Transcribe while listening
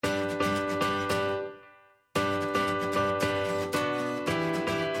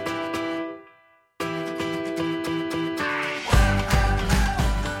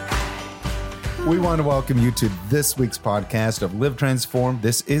We want to welcome you to this week's podcast of Live Transformed.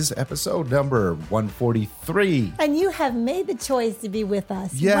 This is episode number 143. And you have made the choice to be with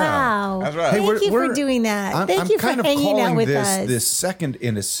us. Yeah. Wow. That's right. Thank you for doing that. Thank you for hanging out with us. This second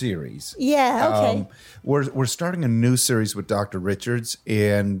in a series. Yeah, okay. We're starting a new series with Dr. Richards,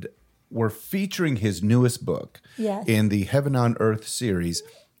 and we're featuring his newest book in the Heaven on Earth series.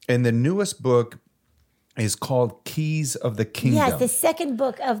 And the newest book is called Keys of the Kingdom. Yes, the second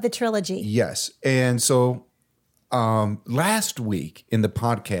book of the trilogy. Yes. And so last week in the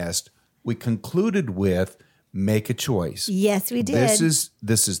podcast, we concluded with make a choice. Yes, we did.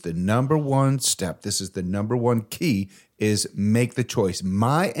 This is the number one step. This is the number one key is make the choice.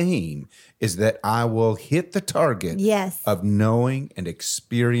 My aim is that I will hit the target of knowing and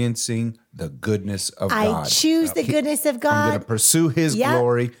experiencing the goodness of God. I choose the goodness of God. I'm going to pursue His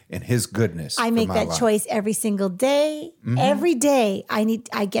glory and His goodness. I make that choice every single day. Mm-hmm. Every day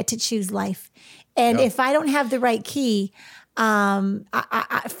I get to choose life. And if I don't have the right key,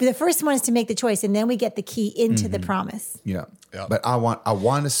 the first one is to make the choice, and then we get the key into the promise. Yeah. But I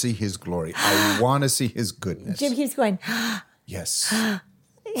want to see His glory. I want to see His goodness. Jim keeps going, yes.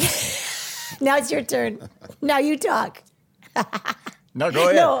 Now it's your turn. Now you talk. No, go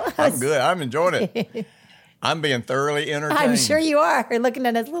ahead. No, I'm good. I'm enjoying it. I'm being thoroughly entertained. I'm sure you are. You're looking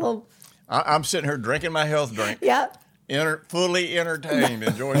at his little... I'm sitting here drinking my health drink. Yep. Fully entertained,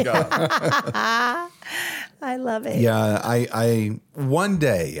 enjoying God. I love it. Yeah, I one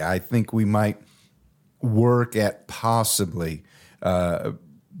day I think we might work at possibly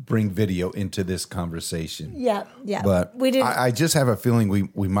bring video into this conversation. Yeah. But I just have a feeling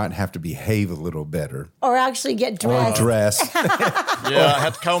we might have to behave a little better. Or actually get dressed. Or dress. I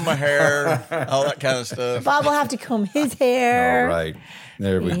have to comb my hair, all that kind of stuff. Bob will have to comb his hair. All right.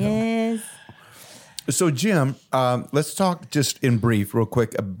 There we go. So, Jim, let's talk just in brief, real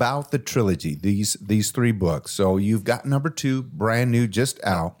quick, about the trilogy, these three books. So you've got number 2, brand new, just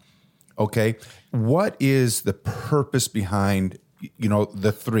out. Okay. What is the purpose behind,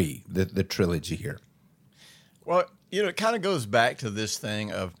 the trilogy here? Well, it kind of goes back to this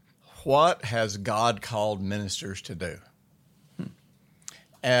thing of what has God called ministers to do?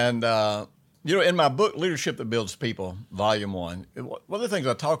 And, in my book, Leadership That Builds People, Volume 1, one of the things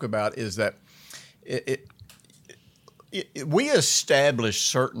I talk about is that we establish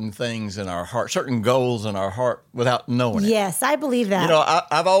certain things in our heart, certain goals in our heart without knowing it. Yes, I believe that.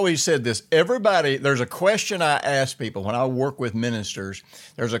 I've always said this. There's a question I ask people when I work with ministers.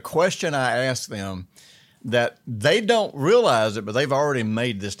 There's a question I ask them that they don't realize it, but they've already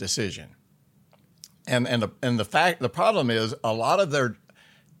made this decision. And the problem is a lot of their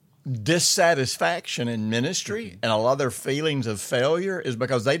dissatisfaction in ministry and a lot of their feelings of failure is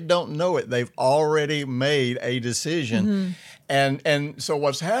because they don't know it. They've already made a decision. And so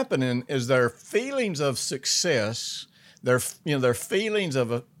what's happening is their feelings of success, their feelings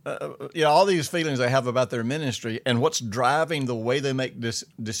of all these feelings they have about their ministry and what's driving the way they make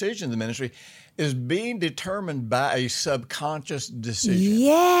decisions in ministry is being determined by a subconscious decision.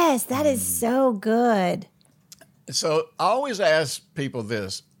 Yes, that is so good. So I always ask people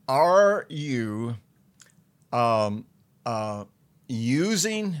this. Are you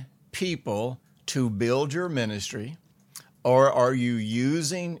using people to build your ministry, or are you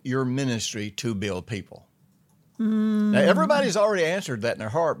using your ministry to build people? Now, everybody's already answered that in their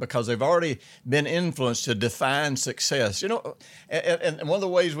heart because they've already been influenced to define success. And one of the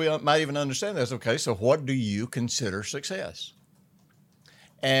ways we might even understand this, okay, so what do you consider success?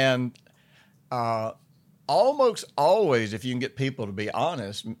 And almost always, if you can get people to be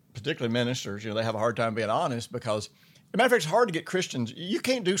honest, particularly ministers, they have a hard time being honest because, as a matter of fact, it's hard to get Christians. You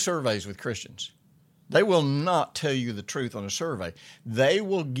can't do surveys with Christians. They will not tell you the truth on a survey. They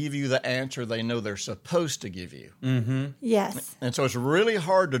will give you the answer they know they're supposed to give you. Mm-hmm. Yes. And so it's really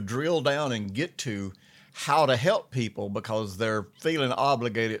hard to drill down and get to how to help people because they're feeling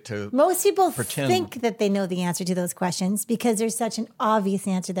obligated to Most people pretend. think that they know the answer to those questions because there's such an obvious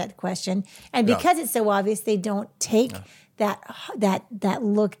answer to that question. And because it's so obvious, they don't take that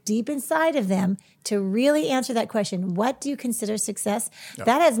look deep inside of them to really answer that question. What do you consider success? Yeah.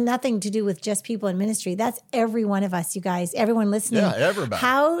 That has nothing to do with just people in ministry. That's every one of us, you guys, everyone listening. Yeah, everybody.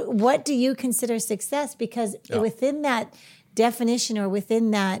 What do you consider success? Because within that definition or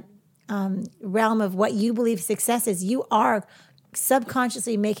within that realm of what you believe success is, you are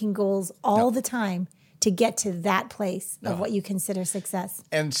subconsciously making goals all the time to get to that place of what you consider success.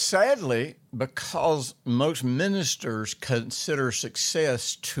 And sadly, because most ministers consider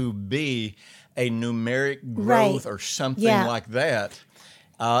success to be a numeric growth or something like that,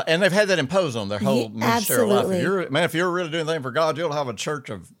 And they've had that imposed on their whole ministerial life. Absolutely. If you're really doing anything for God, you'll have a church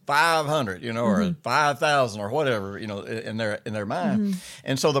of 500, or 5,000 or whatever, in their mind.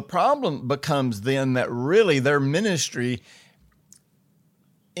 And so the problem becomes then that really their ministry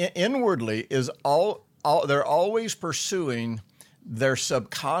inwardly is they're always pursuing their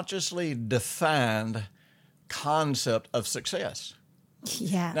subconsciously defined concept of success.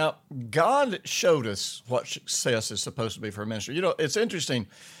 Yeah. Now, God showed us what success is supposed to be for a ministry. It's interesting.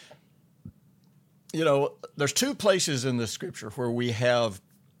 There's two places in the Scripture where we have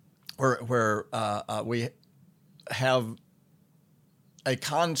we have a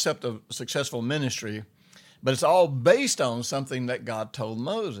concept of successful ministry, but it's all based on something that God told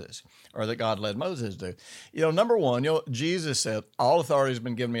Moses, or that God led Moses to do. Number one, Jesus said, "All authority has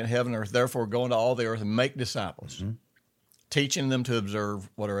been given me in heaven and earth. Therefore, go into all the earth and make disciples." Teaching them to observe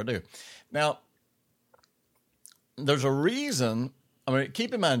whatever I do. Now, there's a reason.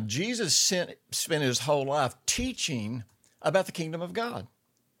 Keep in mind, Jesus spent his whole life teaching about the kingdom of God,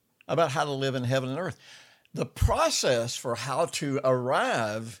 about how to live in heaven and earth. The process for how to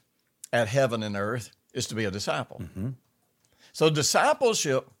arrive at heaven and earth is to be a disciple. So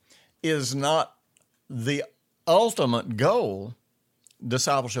discipleship is not the ultimate goal.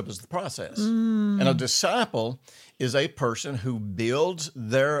 Discipleship is the process. And a disciple is a person who builds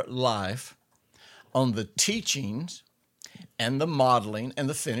their life on the teachings and the modeling and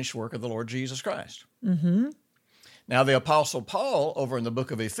the finished work of the Lord Jesus Christ. Now, the Apostle Paul, over in the book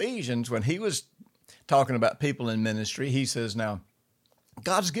of Ephesians, when he was talking about people in ministry, he says, now,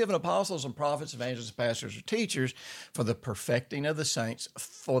 God's given apostles and prophets, evangelists, pastors, or teachers for the perfecting of the saints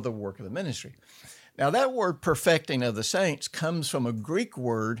for the work of the ministry. Now, that word perfecting of the saints comes from a Greek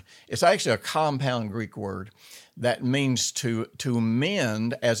word. It's actually a compound Greek word that means to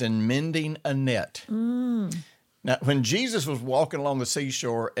mend, as in mending a net. Now, when Jesus was walking along the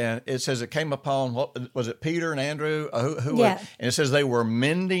seashore, and it says it came upon, what was it, Peter and Andrew? Who Yeah. And it says they were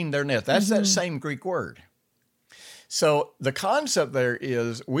mending their net. That's that same Greek word. So the concept there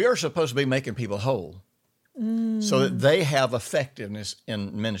is we are supposed to be making people whole, so that they have effectiveness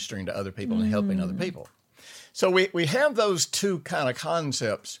in ministering to other people and helping other people. So we have those two kind of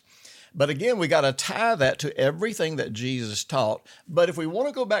concepts. But again, we got to tie that to everything that Jesus taught. But if we want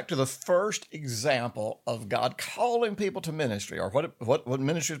to go back to the first example of God calling people to ministry, or what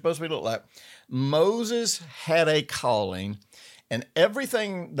ministry is supposed to look like, Moses had a calling, and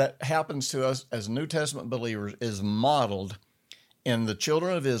everything that happens to us as New Testament believers is modeled in the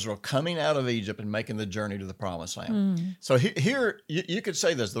children of Israel coming out of Egypt and making the journey to the Promised Land. So here, you could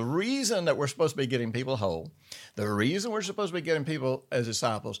say this: the reason that we're supposed to be getting people whole, the reason we're supposed to be getting people as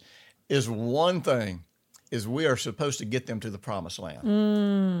disciples, is one thing, is we are supposed to get them to the Promised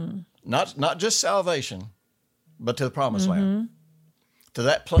Land. Not just salvation, but to the Promised Land. To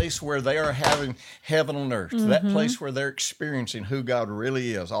that place where they are having heaven on earth, to that place where they're experiencing who God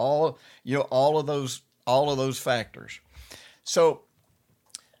really is. All of those factors. So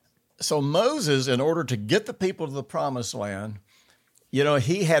Moses, in order to get the people to the Promised Land,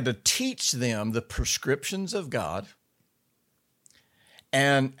 he had to teach them the prescriptions of God,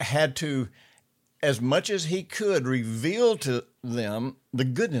 and had to, as much as he could, reveal to them the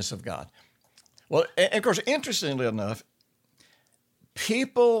goodness of God. Well, and of course, interestingly enough,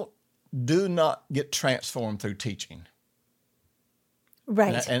 people do not get transformed through teaching.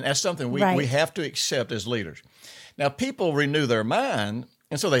 Right. And that's something we have to accept as leaders. Now, people renew their mind,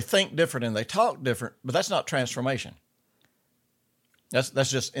 and so they think different and they talk different, but that's not transformation.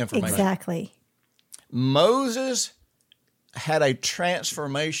 That's just information. Exactly. Moses had a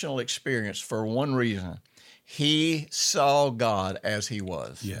transformational experience for one reason. He saw God as he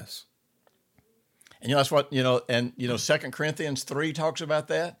was. Yes. And that's what, 2 Corinthians 3 talks about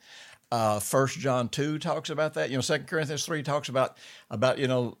that. 1 John 2 talks about that. 2 Corinthians 3 talks about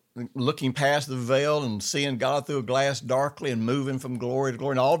looking past the veil and seeing God through a glass darkly and moving from glory to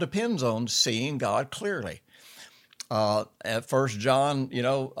glory. And it all depends on seeing God clearly. At 1 John,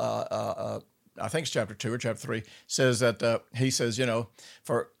 I think it's chapter 2 or chapter 3, says that he says,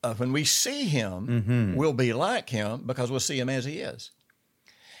 for when we see him, we'll be like him because we'll see him as he is.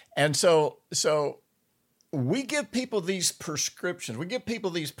 And so we give people these prescriptions. We give people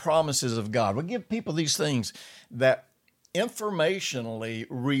these promises of God. We give people these things that informationally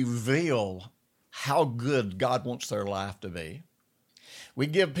reveal how good God wants their life to be. We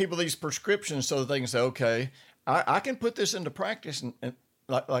give people these prescriptions so that they can say, okay, I can put this into practice and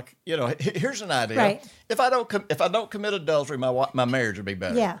here's an idea. Right. If I don't commit adultery, my marriage would be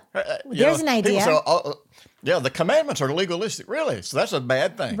better. Yeah. There's an idea. Say, the commandments are legalistic. Really? So that's a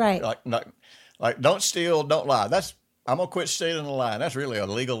bad thing. Right. Like don't steal, don't lie. That's I'm going to quit stealing the line. That's really a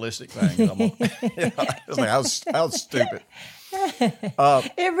legalistic thing. It's like, how stupid.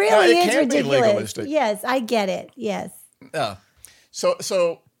 It really is can be ridiculous. legalistic. Yes, I get it. Yes.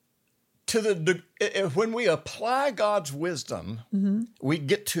 So when we apply God's wisdom, we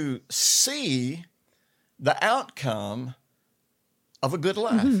get to see the outcome of a good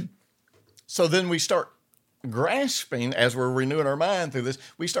life. So then we start grasping, as we're renewing our mind through this,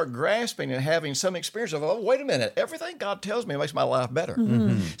 we start grasping and having some experience of, oh, wait a minute, everything God tells me makes my life better.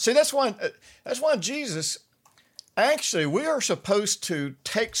 See, that's why Jesus, actually, we are supposed to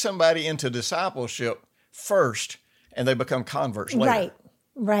take somebody into discipleship first, and they become converts later.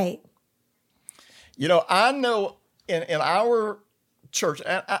 Right. You know, I know in our church,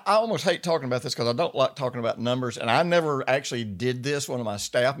 I almost hate talking about this because I don't like talking about numbers, and I never actually did this. One of my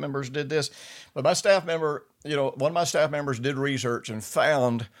staff members did this, but my staff member, one of my staff members did research and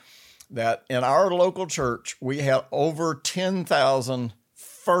found that in our local church, we had over 10,000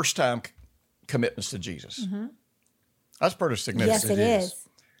 first-time commitments to Jesus. That's pretty significant. Yes, it is.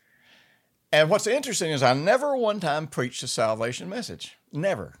 And what's interesting is I never one time preached a salvation message.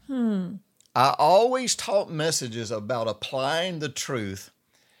 Never. I always taught messages about applying the truth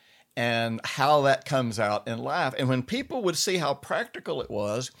and how that comes out in life. And when people would see how practical it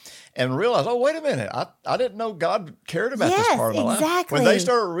was and realize, oh, wait a minute, I didn't know God cared about this part of my life. When they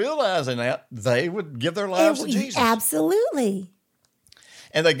started realizing that, they would give their lives to Jesus. Absolutely.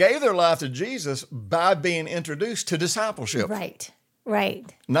 And they gave their life to Jesus by being introduced to discipleship. Right.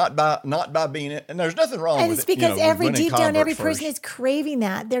 Not by being, and there's nothing wrong with it. And it's because deep down, every person is craving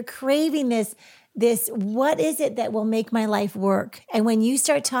that. They're craving this, what is it that will make my life work? And when you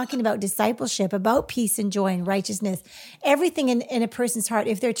start talking about discipleship, about peace and joy and righteousness, everything in a person's heart,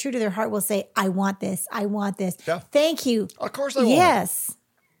 if they're true to their heart, will say, I want this. I want this. Yeah. Thank you. Of course they want Yes.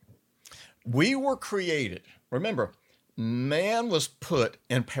 We were created. Remember, man was put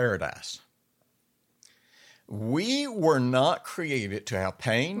in paradise. We were not created to have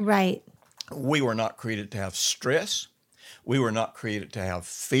pain. Right. We were not created to have stress. We were not created to have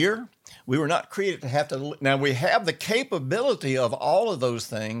fear. We were not created to have to. Now, we have the capability of all of those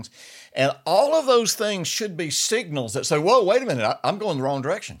things, and all of those things should be signals that say, whoa, wait a minute, I'm going the wrong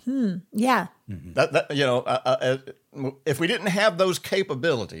direction. Yeah. If we didn't have those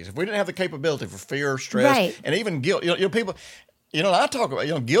capabilities, if we didn't have the capability for fear, stress, and even guilt, people, I talk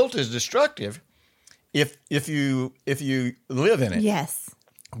about, guilt is destructive if you live in it. Yes.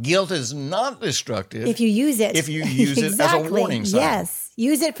 Guilt is not destructive if you use it. If you use it as a warning sign. Yes.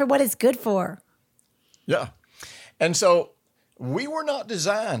 Use it for what it's good for. Yeah. And so we were not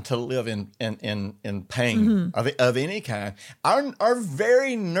designed to live in pain of any kind. Our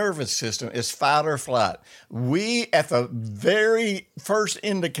very nervous system is fight or flight. We, at the very first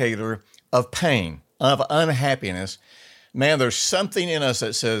indicator of pain, of unhappiness, man, there's something in us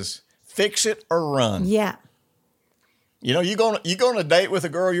that says, fix it or run. Yeah. You go on a date with a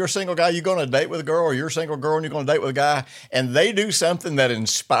girl, you're a single guy, you go on a date with a girl, or you're a single girl and you're going to date with a guy, and they do something that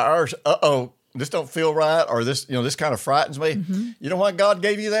inspires, this don't feel right, or this kind of frightens me. You know why God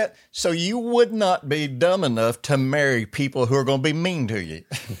gave you that? So you would not be dumb enough to marry people who are going to be mean to you.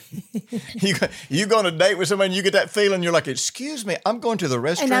 You go on a date with somebody and you get that feeling, you're like, excuse me, I'm going to the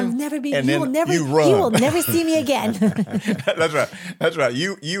restroom. And I'll never be, and you will never see me again. That's right.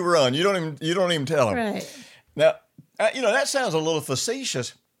 You run. You don't even tell them. Right. Now, that sounds a little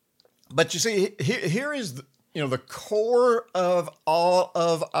facetious, but you see, here is the core of all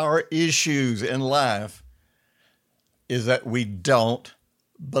of our issues in life is that we don't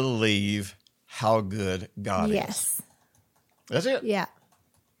believe how good God is. Yes. That's it. Yeah.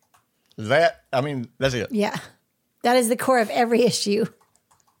 That's it. Yeah. That is the core of every issue.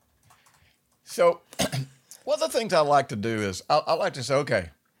 So one of the things I like to do is I like to say, okay,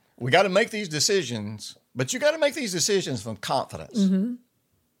 we got to make these decisions, but you got to make these decisions from confidence.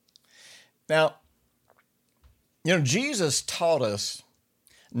 Now, Jesus taught us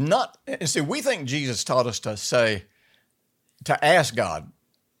we think Jesus taught us to ask God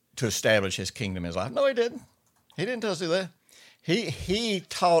to establish his kingdom in his life. No, he didn't. He didn't tell us to do that. He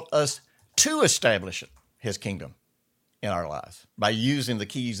taught us to establish his kingdom in our lives by using the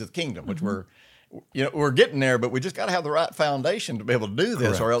keys of the kingdom, which we're getting there, but we just got to have the right foundation to be able to do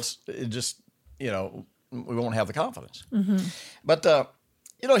this. Correct. Or else it just, we won't have the confidence. But,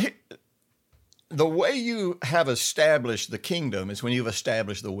 the way you have established the kingdom is when you've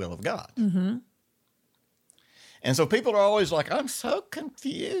established the will of God. And so people are always like, I'm so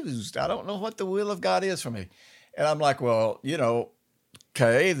confused. I don't know what the will of God is for me. And I'm like, well,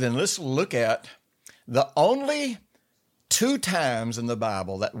 okay, then let's look at the only 2 times in the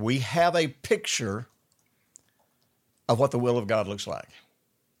Bible that we have a picture of what the will of God looks like.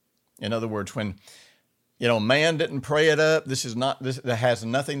 In other words, when man didn't pray it up, that has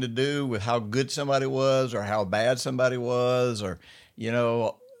nothing to do with how good somebody was or how bad somebody was, or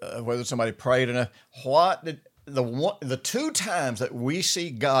whether somebody prayed enough. What did the two times that we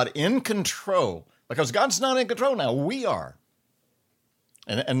see God in control, because God's not in control now, we are,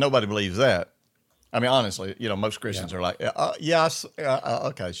 and nobody believes that. I mean, honestly, most Christians are like, yes,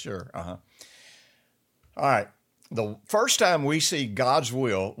 okay, sure, All right. The first time we see God's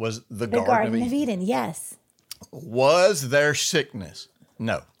will was the Garden of Eden. Yes. Was there sickness?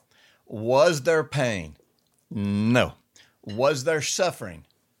 No. Was there pain? No. Was there suffering?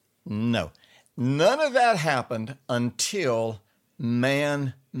 No. None of that happened until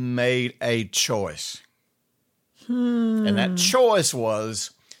man made a choice. And that choice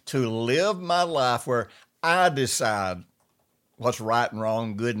was to live my life where I decide what's right and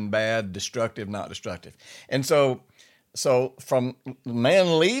wrong, good and bad, destructive, not destructive. And so from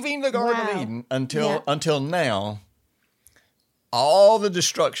man leaving the Garden of Eden until now, all the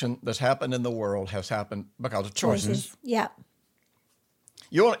destruction that's happened in the world has happened because of choices. Yeah.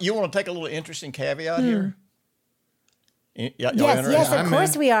 You want to take a little interesting caveat here? Yes, of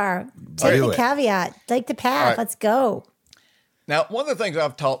course we are. Take the caveat. Take the path. Right. Let's go. Now, one of the things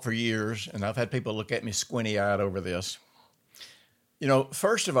I've taught for years, and I've had people look at me squinty-eyed over this,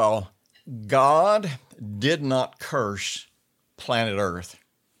 first of all, God did not curse planet Earth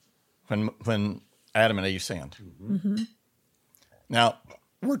when Adam and Eve sinned. Mm-hmm. Now,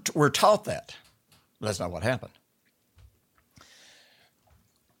 we're taught that. But that's not what happened.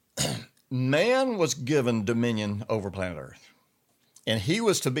 Man was given dominion over planet Earth, and he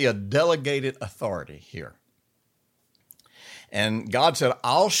was to be a delegated authority here. And God said,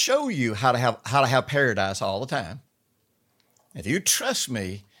 I'll show you how to have paradise all the time. If you trust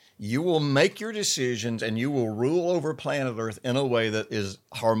me, you will make your decisions and you will rule over planet Earth in a way that is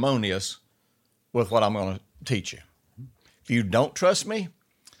harmonious with what I'm going to teach you. If you don't trust me,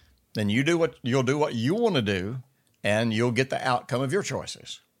 then you'll do what you want to do, and you'll get the outcome of your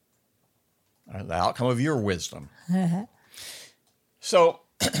choices, or the outcome of your wisdom. So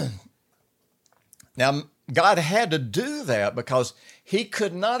now God had to do that because he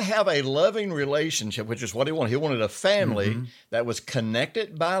could not have a loving relationship, which is what he wanted. He wanted a family that was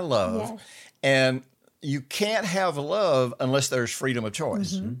connected by love. Yes. And you can't have love unless there's freedom of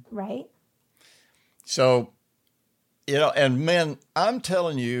choice. Mm-hmm. Right. So, and men, I'm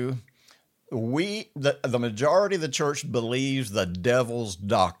telling you, the majority of the church believes the devil's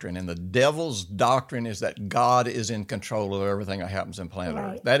doctrine, and the devil's doctrine is that God is in control of everything that happens in planet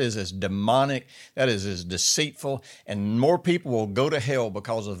Earth. That is as demonic, that is as deceitful, and more people will go to hell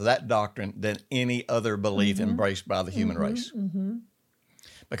because of that doctrine than any other belief embraced by the human race. Mm-hmm.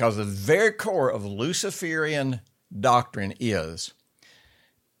 Because the very core of Luciferian doctrine is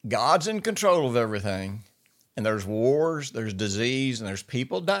God's in control of everything, and there's wars, there's disease, and there's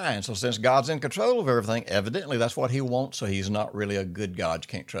people dying. So since God's in control of everything, evidently that's what he wants, so he's not really a good God. You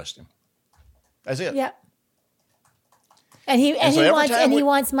can't trust him. That's it. Yep. And he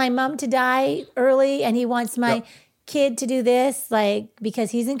wants my mom to die early, and he wants my kid to do this,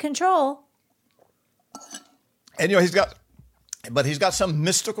 because he's in control. And he's got some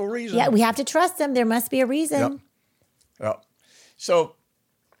mystical reason. Yeah, we have to trust him. There must be a reason. Yep. So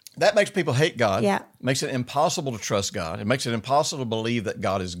that makes people hate God. Yeah. Makes it impossible to trust God. It makes it impossible to believe that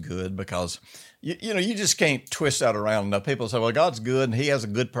God is good, because you just can't twist that around enough. People say, well, God's good and he has a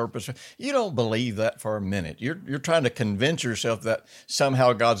good purpose. You don't believe that for a minute. You're trying to convince yourself that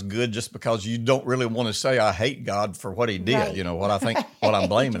somehow God's good just because you don't really want to say, I hate God for what he did, right. What I think, what I'm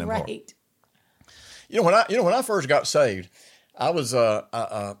blaming him for. When I first got saved, I was,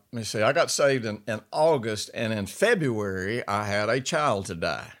 let me see, I got saved in August, and in February, I had a child to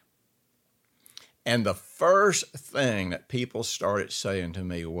die. And the first thing that people started saying to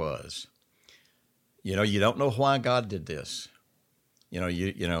me was, you don't know why God did this.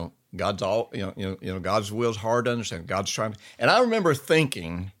 God's God's will is hard to understand. God's trying. And I remember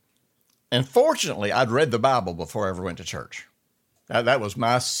thinking, and fortunately, I'd read the Bible before I ever went to church. That was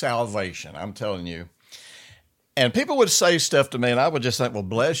my salvation, I'm telling you. And people would say stuff to me, and I would just think, well,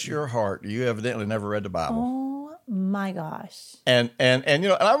 bless your heart. You evidently never read the Bible. Oh, my gosh. And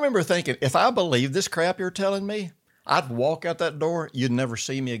I remember thinking, if I believe this crap you're telling me, I'd walk out that door, you'd never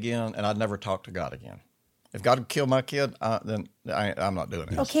see me again, and I'd never talk to God again. If God would kill my kid, then I'm not doing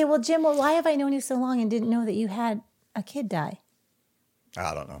it. Okay, well, Jim, why have I known you so long and didn't know that you had a kid die?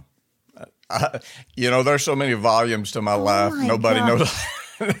 I don't know. There's so many volumes to my life. Nobody knows.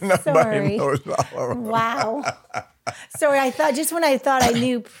 Nobody knows all of them. Wow. Sorry, when I thought I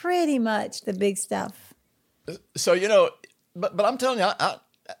knew pretty much the big stuff. So, but I'm telling you,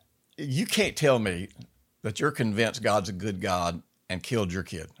 you can't tell me that you're convinced God's a good God and killed your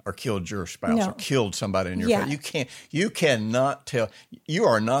kid or killed your spouse or killed somebody in your family. You cannot tell. You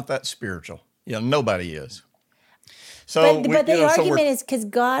are not that spiritual. Nobody is. So, but the argument is because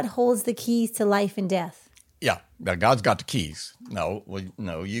God holds the keys to life and death. Yeah, now God's got the keys. No,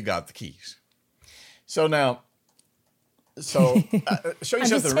 you got the keys. So now, show you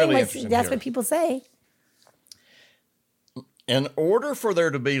something really interesting. That's what people say. In order for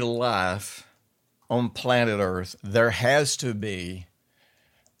there to be life on planet Earth, there has to be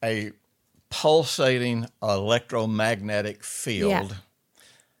a pulsating electromagnetic field. Yeah.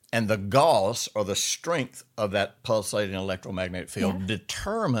 And the Gauss, or the strength of that pulsating electromagnetic field,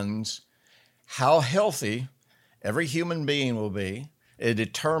 determines how healthy every human being will be. It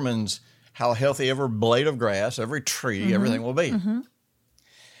determines how healthy every blade of grass, every tree, everything will be. Mm-hmm.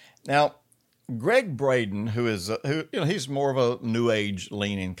 Now, Greg Braden, who he's more of a New Age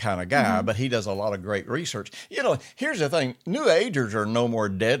leaning kind of guy, but he does a lot of great research. Here's the thing: New Agers are no more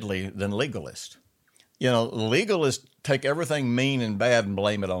deadly than legalists. Legalists take everything mean and bad and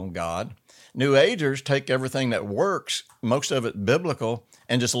blame it on God. New Agers take everything that works, most of it biblical,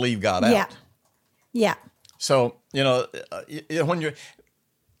 and just leave God out. Yeah. So, when you're,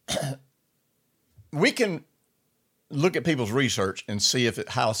 we can look at people's research and see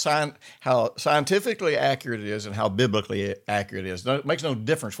how scientifically accurate it is and how biblically accurate it is. It makes no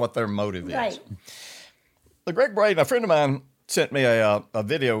difference what their motive is. Right. The Greg Braden, a friend of mine, sent me a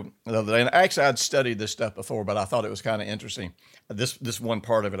video the other day, and actually I'd studied this stuff before, but I thought it was kind of interesting. This one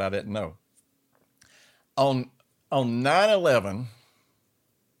part of it I didn't know. On 9/11,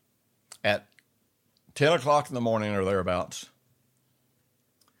 at 10 o'clock in the morning or thereabouts,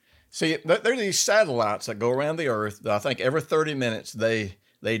 see, there are these satellites that go around the Earth that I think every 30 minutes they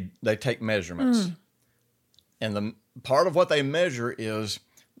take measurements. And the part of what they measure is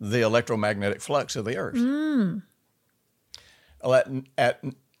the electromagnetic flux of the Earth. At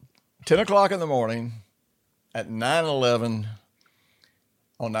 10 o'clock in the morning, at 9/11,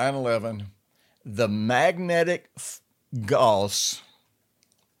 on 9/11, the magnetic Gauss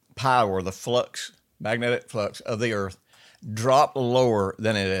power, the magnetic flux of the Earth, dropped lower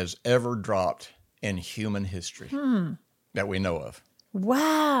than it has ever dropped in human history that we know of.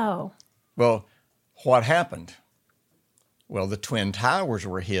 Wow. Well, what happened? Well, the Twin Towers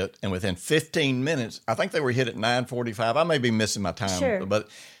were hit, and within 15 minutes, I think they were hit at 9:45. I may be missing my time, but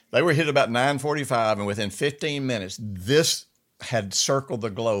they were hit about 9:45, and within 15 minutes, this had circled the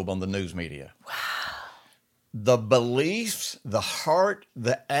globe on the news media. Wow. The beliefs, the heart,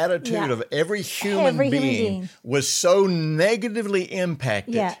 the attitude of every human being was so negatively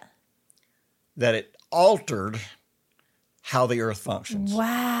impacted that it altered how the Earth functions.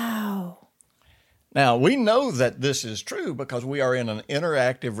 Wow. Now, we know that this is true because we are in an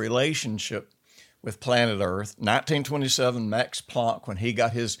interactive relationship with planet Earth. 1927, Max Planck, when he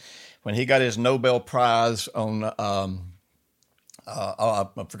got his Nobel Prize on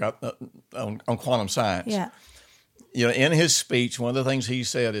quantum science. Yeah. In his speech, one of the things he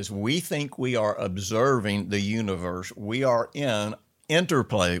said is, we think we are observing the universe. We are in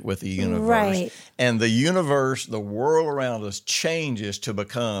interplay with the universe. Right. And the universe, the world around us, changes to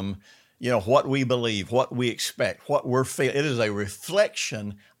become what we believe, what we expect, what we're feeling. It is a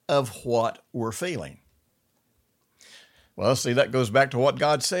reflection of what we're feeling. Well, see, that goes back to what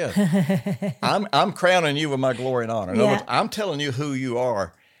God said. I'm crowning you with my glory and honor. In other words, I'm telling you who you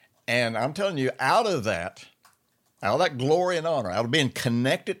are, and I'm telling you out of that glory and honor, out of being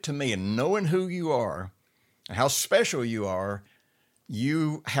connected to me and knowing who you are and how special you are,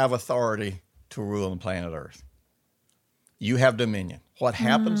 you have authority to rule on planet Earth. You have dominion. What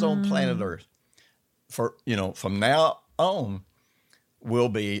happens on planet Earth from now on will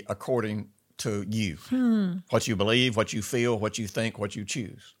be according to you. What you believe, what you feel, what you think, what you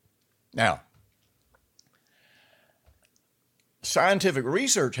choose. Now, scientific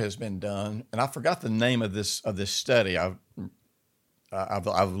research has been done, and I forgot the name of this study. I've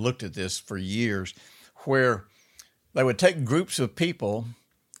looked at this for years, where they would take groups of people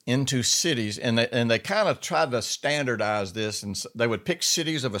into cities, and they kind of tried to standardize this, and they would pick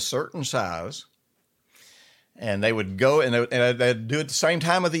cities of a certain size, and they would go and they'd do it at the same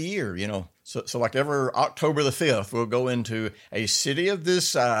time of the year, So like every October the 5th, we'll go into a city of this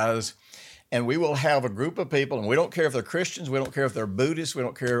size, and we will have a group of people, and we don't care if they're Christians, we don't care if they're Buddhists, we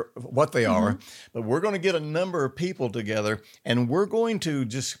don't care what they are, but we're going to get a number of people together, and we're going to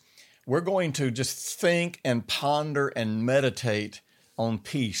just think and ponder and meditate on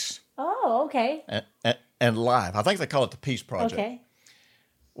peace. Oh, okay. And life. I think they call it the Peace Project. Okay.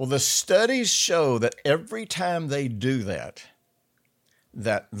 Well, the studies show that every time they do that,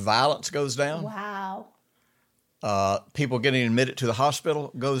 that violence goes down. Wow. People getting admitted to the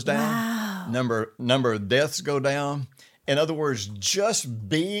hospital goes down. Wow. Number of deaths go down. In other words, just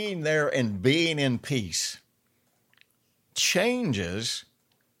being there and being in peace changes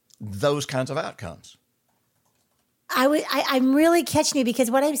those kinds of outcomes. I'm really catching you,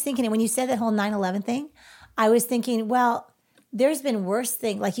 because what I was thinking, and when you said that whole 9/11 thing, I was thinking, well, there's been worse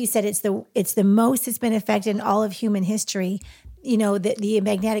things. Like you said, it's the most it's been affected in all of human history. You know, the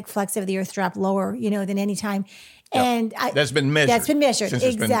magnetic flux of the earth dropped lower, you know, than any time. Yep. And that's been measured. That's been measured.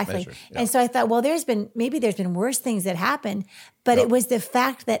 Exactly. Been measured. Yep. And so I thought, well, there's been worse things that happened, but Yep. it was the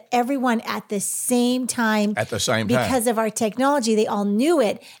fact that everyone at the same time, because of our technology, they all knew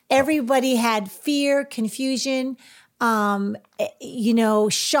it. Everybody had fear, confusion,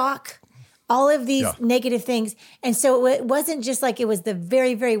 shock, all of these negative things. And so it wasn't just like it was the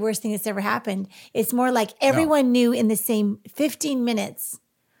very, very worst thing that's ever happened. It's more like everyone knew in the same 15 minutes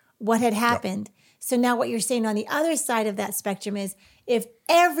what had happened. Yep. So now what you're saying on the other side of that spectrum is, if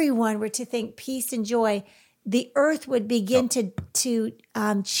everyone were to think peace and joy, the earth would begin to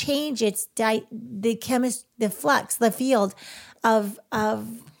change its the flux, the field of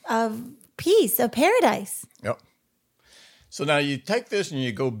peace, of paradise. Yep. So now you take this and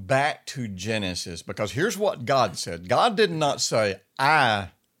you go back to Genesis, because here's what God said. God did not say,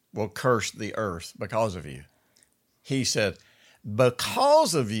 I will curse the earth because of you. He said,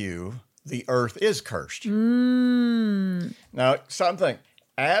 because of you, the earth is cursed. Now, something.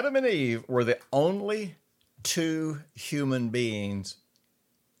 Adam and Eve were the only two human beings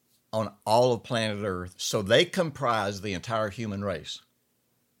on all of planet Earth, so they comprise the entire human race.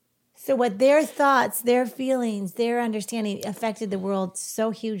 So what their thoughts, their feelings, their understanding affected the world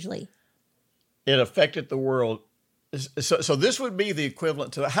so hugely. It affected the world. So this would be the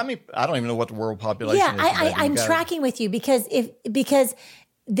equivalent to how many? I don't even know what the world population is. Yeah, I'm tracking with you because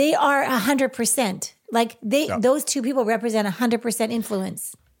they are 100%. Like those two people represent 100%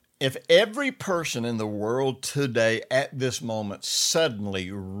 influence. If every person in the world today at this moment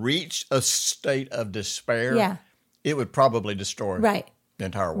suddenly reached a state of despair, it would probably destroy the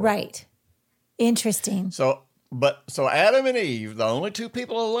entire world. Right. Interesting. So Adam and Eve, the only two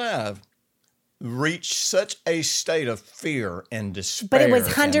people alive, reached such a state of fear and despair. But it was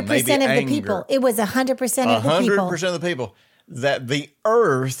 100% of the people. It was 100% of the people. 100% of the people. That the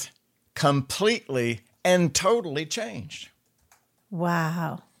earth completely and totally changed.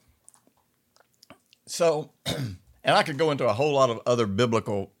 Wow. So, and I could go into a whole lot of other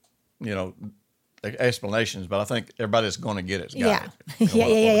biblical, explanations, but I think everybody's going to get it. Yeah.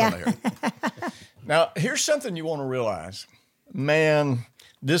 Now, here's something you want to realize. Man,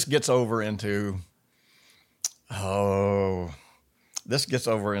 this gets over into, it gets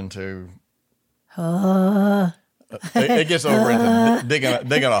over into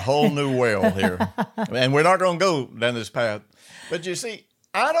digging a whole new well here. And we're not going to go down this path. But you see,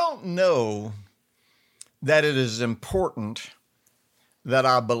 I don't know that it is important that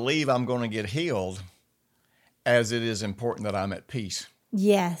I believe I'm going to get healed as it is important that I'm at peace.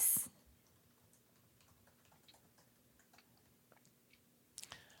 Yes.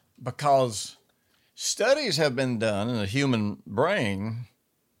 Because studies have been done in the human brain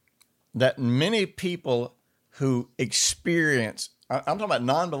that many people who experience, I'm talking about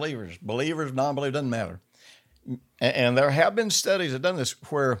non-believers, believers, non-believers, doesn't matter. And there have been studies that have done this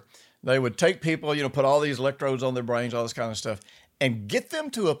where they would take people, put all these electrodes on their brains, all this kind of stuff, and get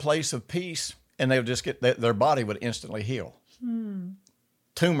them to a place of peace, and they would just their body would instantly heal.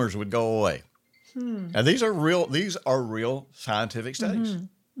 Tumors would go away. Now these are real scientific studies.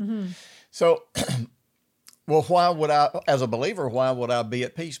 So, well, why would I, as a believer, be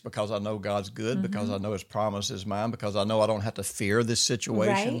at peace? Because I know God's good, because I know His promise is mine, because I know I don't have to fear this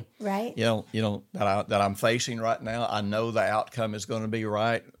situation. Right. That I'm facing right now. I know the outcome is going to be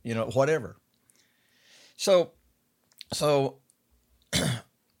right. Whatever. So,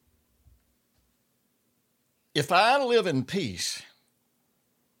 if I live in peace,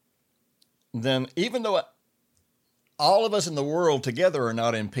 then even though all of us in the world together are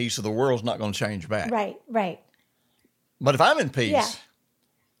not in peace, so the world's not going to change back. Right. But if I'm in peace,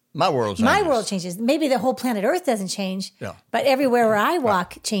 my world changes. My world changes. Maybe the whole planet Earth doesn't change, but everywhere where I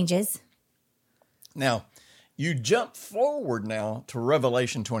walk changes. Now, you jump forward now to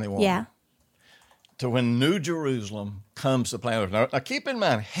Revelation 21. Yeah. To when New Jerusalem comes to planet Earth. Now, keep in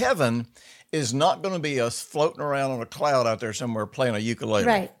mind, heaven is not going to be us floating around on a cloud out there somewhere playing a ukulele.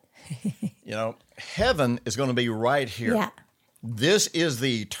 Right. Heaven is going to be right here. Yeah. This is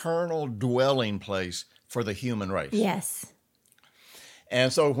the eternal dwelling place for the human race. Yes.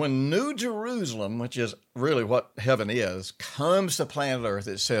 And so when New Jerusalem, which is really what heaven is, comes to planet Earth,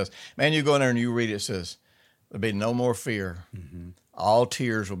 it says, man, you go in there and you read it, it says, there'll be no more fear. All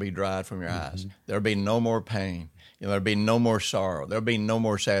tears will be dried from your eyes. There'll be no more pain. There'll be no more sorrow. There'll be no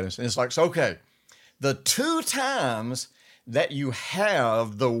more sadness. And it's like, so, okay, the 2 times that you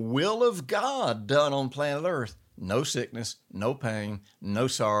have the will of God done on planet Earth, no sickness, no pain, no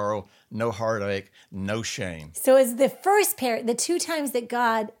sorrow, no heartache, no shame. So is the first the 2 times that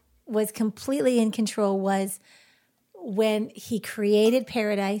God was completely in control was when he created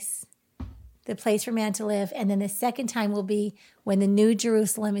paradise, the place for man to live, and then the second time will be when the New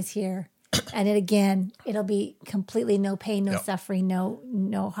Jerusalem is here. And it'll be completely no pain, no suffering,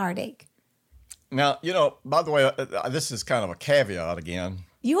 no heartainche. Now, by the way, this is kind of a caveat again.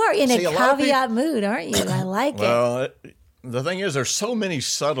 You are in a caveat mood, aren't you? I like it. Well, the thing is, there's so many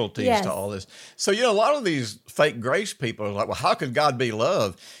subtleties to all this. So, a lot of these fake grace people are like, well, how could God be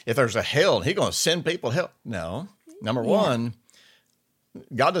love if there's a hell and he's going to send people hell? No. Number one,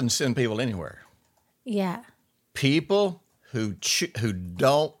 God doesn't send people anywhere. Yeah. People who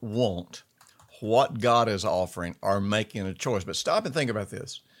don't want what God is offering are making a choice. But stop and think about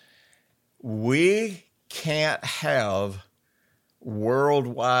this. We can't have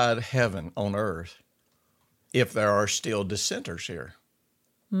worldwide heaven on earth if there are still dissenters here.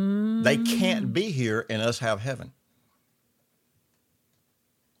 They can't be here and us have heaven.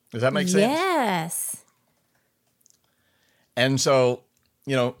 Does that make sense? Yes. And so,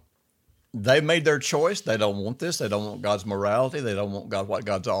 they've made their choice. They don't want this. They don't want God's morality. They don't want what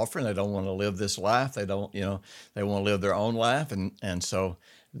God's offering. They don't want to live this life. They don't, they want to live their own life. And so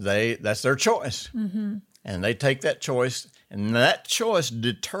that's their choice. And they take that choice, and that choice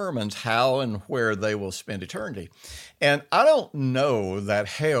determines how and where they will spend eternity. And I don't know that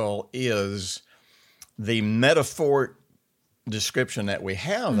hell is the metaphoric description that we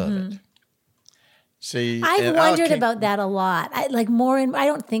have of it. See, I've wondered about that a lot. I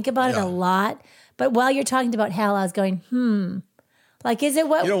don't think about it a lot, but while you're talking about hell, I was going, like, is it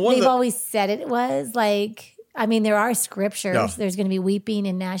what they've always said it was? Like, I mean, there are scriptures. Yeah. There's going to be weeping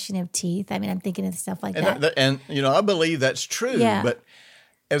and gnashing of teeth. I mean, I'm thinking of stuff like that. And I believe that's true. Yeah. But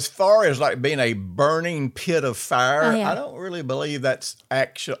as far as like being a burning pit of fire, I don't really believe that's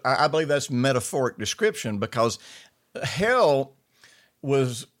actual. I believe that's metaphoric description, because hell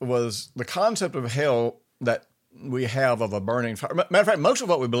was the concept of hell that we have of a burning fire. Matter of fact, most of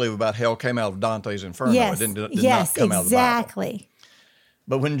what we believe about hell came out of Dante's Inferno. Yes. It did not come out of the Bible. Exactly.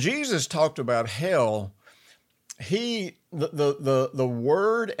 But when Jesus talked about hell, the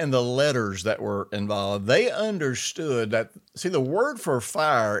word and the letters that were involved, they understood that, see, the word for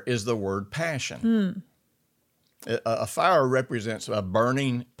fire is the word passion. A fire represents a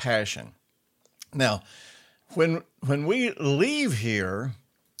burning passion. Now, when we leave here,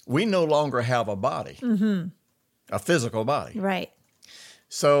 we no longer have a body, a physical body. Right.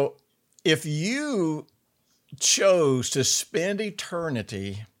 So if you chose to spend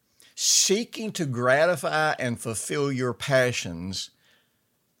eternity seeking to gratify and fulfill your passions,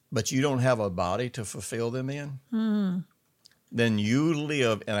 but you don't have a body to fulfill them in, then you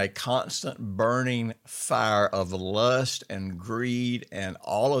live in a constant burning fire of lust and greed and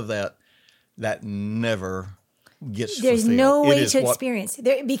all of that never gets There's fulfilled. no way to experience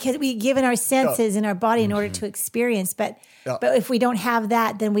because we've given our senses in our body in order to experience. But if we don't have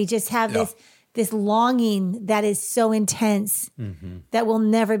that, then we just have this longing that is so intense that will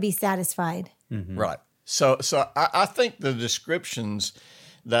never be satisfied. Right. So I think the descriptions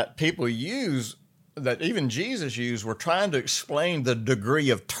that people use, that even Jesus used, were trying to explain the degree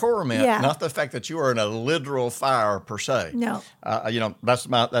of torment, not the fact that you are in a literal fire per se. No. That's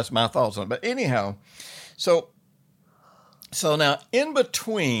my thoughts on it. But anyhow, so now in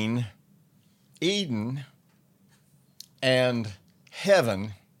between Eden and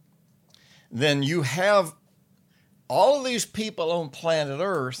heaven, then you have all of these people on planet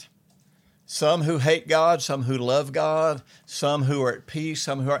Earth, some who hate God, some who love God, some who are at peace,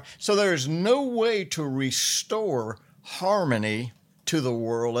 some who are. So there's no way to restore harmony to the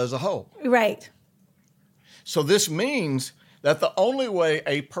world as a whole. Right. So this means that the only way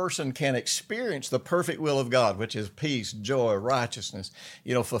a person can experience the perfect will of God, which is peace, joy, righteousness,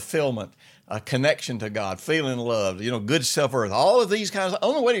 fulfillment, a connection to God, feeling loved, good self-worth, all of these kinds, the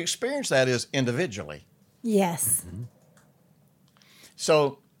only way to experience that is individually. Yes.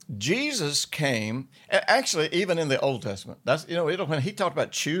 So Jesus came, actually, even in the Old Testament, that's, when he talked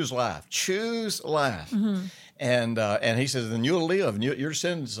about choose life. And he says, then you'll live, and your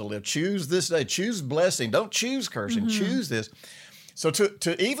descendants will live. Choose this day, choose blessing. Don't choose cursing, choose this. So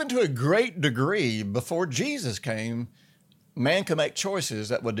to a great degree, before Jesus came, man can make choices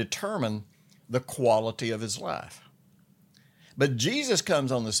that would determine the quality of his life. But Jesus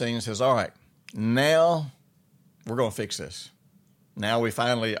comes on the scene and says, all right, now we're going to fix this. Now we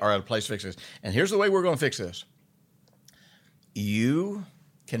finally are at a place to fix this. And here's the way we're going to fix this. You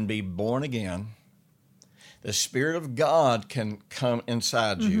can be born again. The Spirit of God can come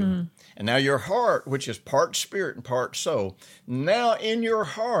inside you. And now your heart, which is part spirit and part soul, now in your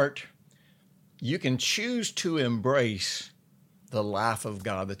heart, you can choose to embrace the life of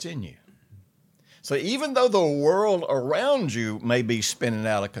God that's in you. So even though the world around you may be spinning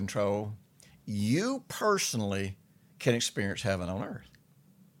out of control, you personally can experience heaven on earth.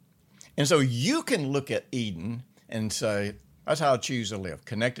 And so you can look at Eden and say, that's how I choose to live,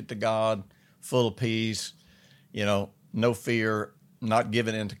 connected to God, full of peace, no fear, not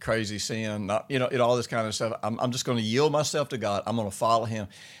giving into crazy sin, not, all this kind of stuff. I'm just going to yield myself to God. I'm going to follow him.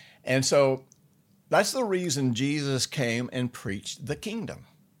 And so that's the reason Jesus came and preached the kingdom.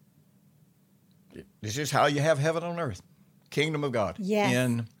 This is how you have heaven on earth, kingdom of God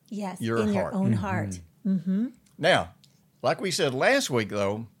in your heart. Your own heart. Now, like we said last week,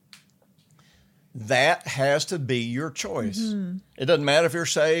 though, that has to be your choice. It doesn't matter if you're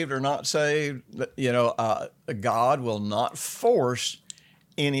saved or not saved. God will not force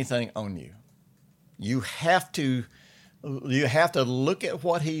anything on you. You have to look at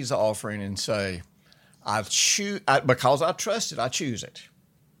what he's offering and say, because I trust it, I choose it.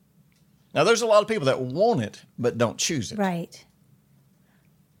 Now, there's a lot of people that want it but don't choose it. Right.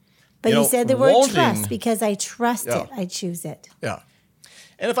 But you said the word trust, because I trust it, I choose it. Yeah.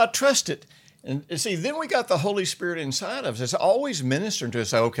 And if I trust it, and see, then we got the Holy Spirit inside of us. It's always ministering to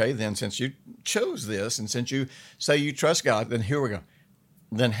us. Okay, then since you chose this, and since you say you trust God, then here we go.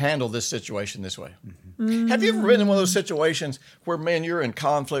 Then handle this situation this way. Have you ever been in one of those situations where, man, you're in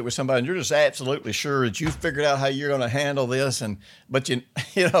conflict with somebody and you're just absolutely sure that you figured out how you're going to handle this, but you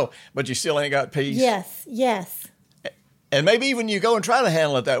still ain't got peace? Yes. And maybe even you go and try to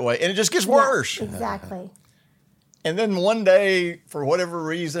handle it that way, and it just gets worse. Exactly. And then one day, for whatever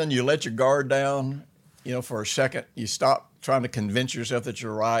reason, you let your guard down, for a second. You stop trying to convince yourself that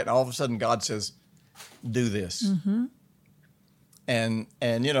you're right. And all of a sudden, God says, do this. And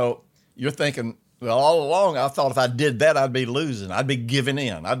you're thinking, well, all along, I thought if I did that, I'd be losing. I'd be giving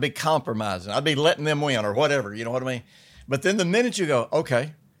in. I'd be compromising. I'd be letting them win or whatever. You know what I mean? But then the minute you go,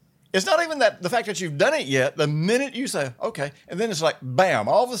 okay, it's not even the fact that you've done it yet. The minute you say, okay, and then it's like, bam,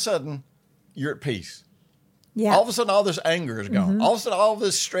 all of a sudden, you're at peace. Yeah. All of a sudden, all this anger is gone. All of a sudden, all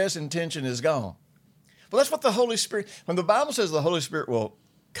this stress and tension is gone. Well, that's what the Holy Spirit, when the Bible says the Holy Spirit will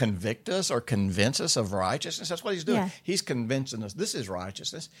convict us or convince us of righteousness, that's what he's doing. Yeah. He's convincing us this is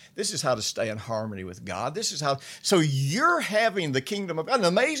righteousness. This is how to stay in harmony with God. This is how, so you're having the kingdom of God. And the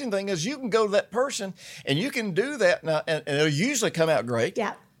amazing thing is you can go to that person and you can do that now, and it'll usually come out great.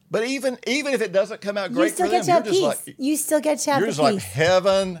 Yeah. But even if it doesn't come out great for them, you're just like, you still get to have you're peace. You're just like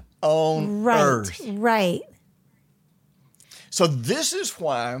heaven on earth. Right. So this is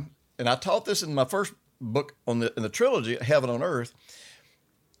why, and I taught this in my first book in the trilogy, Heaven on Earth.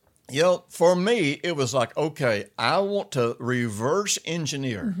 For me, it was like, okay, I want to reverse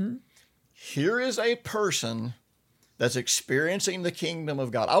engineer. Here is a person that's experiencing the kingdom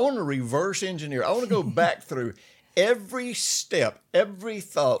of God. I want to reverse engineer. I want to go back through every step, every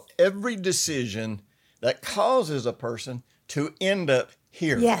thought, every decision that causes a person to end up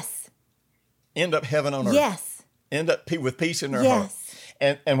here. Yes. End up heaven on earth. Yes. End up with peace in their heart.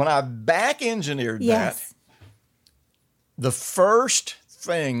 And when I back engineered that, the first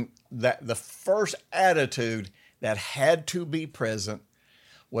thing, the first attitude that had to be present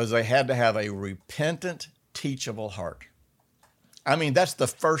was they had to have a repentant, teachable heart. I mean, that's the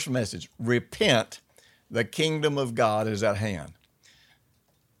first message. Repent, the kingdom of God is at hand.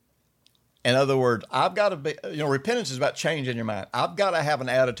 In other words, I've got to be, repentance is about changing your mind. I've got to have an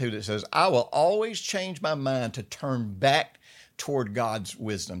attitude that says, I will always change my mind to turn back toward God's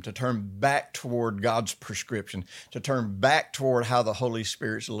wisdom, to turn back toward God's prescription, to turn back toward how the Holy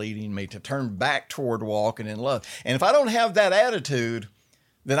Spirit's leading me, to turn back toward walking in love. And if I don't have that attitude,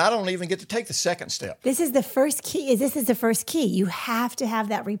 then I don't even get to take the second step. This is the first key. This is the first key. You have to have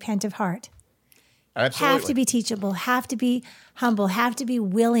that repentant heart. Absolutely. Have to be teachable, have to be humble, have to be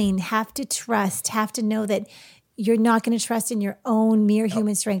willing, have to trust, have to know that you're not going to trust in your own mere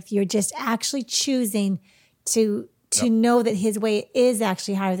human strength. You're just actually choosing to know that his way is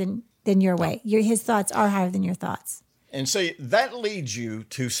actually higher than your way. His thoughts are higher than your thoughts. And see, that leads you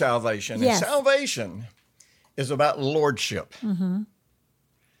to salvation. Yes. And salvation is about lordship.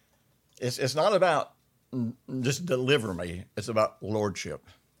 It's not about just deliver me. It's about lordship.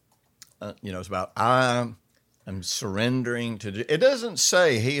 It's about I'm surrendering to. It doesn't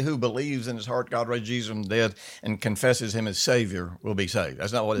say he who believes in his heart God raised Jesus from the dead and confesses him as Savior will be saved.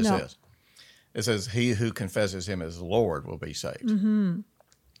 That's not what it says. It says he who confesses him as Lord will be saved. Mm-hmm.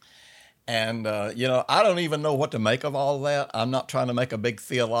 And, I don't even know what to make of all that. I'm not trying to make a big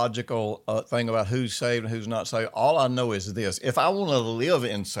theological thing about who's saved and who's not saved. All I know is this. If I want to live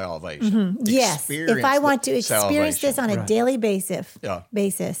in salvation, yes, if I want to experience this on a daily basis,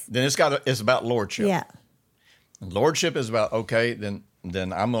 then it's about lordship. Yeah. Lordship is about, okay, then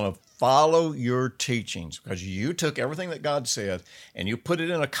I'm going to follow your teachings because you took everything that God said and you put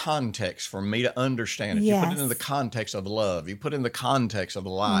it in a context for me to understand it. Yes. You put it in the context of love. You put it in the context of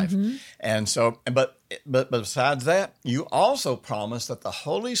life. And so, but besides that, you also promise that the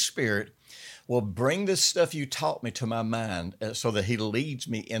Holy Spirit will bring this stuff you taught me to my mind so that he leads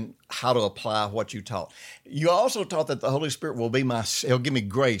me in how to apply what you taught. You also taught that the Holy Spirit will be he'll give me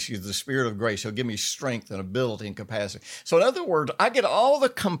grace. He's the Spirit of grace. He'll give me strength and ability and capacity. So in other words, I get all the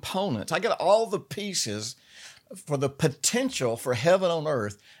components. I get all the pieces for the potential for heaven on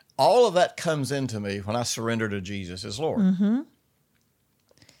earth. All of that comes into me when I surrender to Jesus as Lord. Mm-hmm.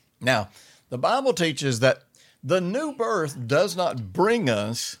 Now, the Bible teaches that the new birth does not bring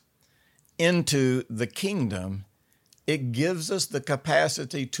us into the kingdom. It gives us the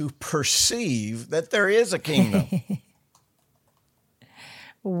capacity to perceive that there is a kingdom.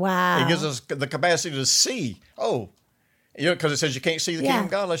 Wow. It gives us the capacity to see. Because it says you can't see the kingdom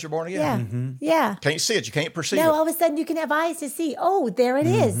of God unless you're born again. Yeah. Mm-hmm. Yeah. Can't see it. You can't perceive it. No, all of a sudden you can have eyes to see. Oh, there it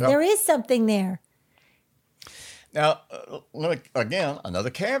is. Yep. There is something there. Now, again,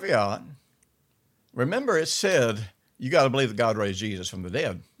 another caveat. Remember, it said you got to believe that God raised Jesus from the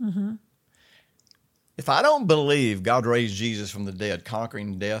dead. Mm-hmm. If I don't believe God raised Jesus from the dead,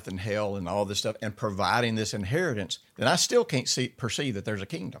 conquering death and hell and all this stuff and providing this inheritance, then I still can't perceive that there's a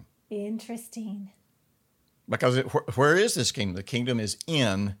kingdom. Interesting. Because where is this kingdom? The kingdom is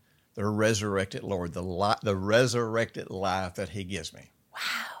in the resurrected Lord, the resurrected life that he gives me.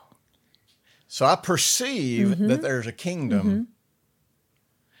 Wow. So I perceive that there's a kingdom. Mm-hmm.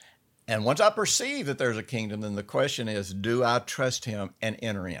 And once I perceive that there's a kingdom, then the question is, do I trust him and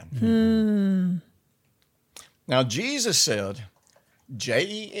enter in? Hmm. Now, Jesus said,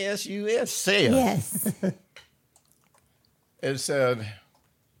 Jesus said, yes. It said,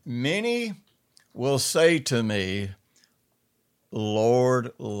 many will say to me,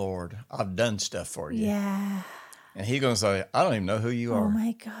 Lord, Lord, I've done stuff for you. Yeah. And he's going to say, I don't even know who you are. Oh,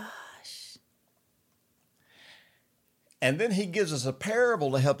 my gosh. And then he gives us a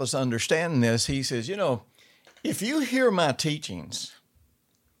parable to help us understand this. He says, if you hear my teachings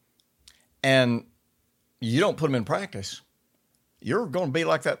and you don't put them in practice, you're going to be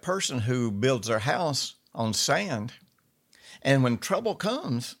like that person who builds their house on sand. And when trouble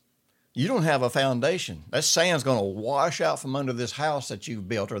comes, you don't have a foundation. That sand's going to wash out from under this house that you've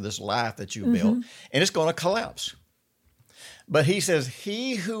built or this life that you've built, and it's going to collapse. But he says,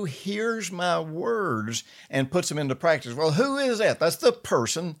 he who hears my words and puts them into practice. Well, who is that? That's the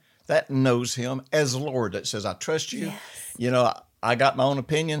person that knows him as Lord, that says, I trust you. Yes. I got my own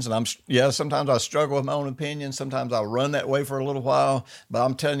opinions, and sometimes I struggle with my own opinions. Sometimes I run that way for a little while. But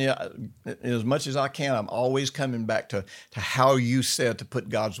I'm telling you, as much as I can, I'm always coming back to how you said to put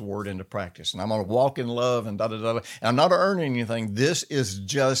God's word into practice. And I'm going to walk in love and da-da-da-da. And I'm not earning anything. This is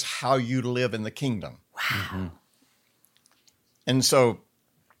just how you live in the kingdom. Wow. Mm-hmm.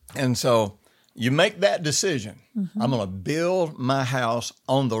 And so you make that decision. Mm-hmm. I'm going to build my house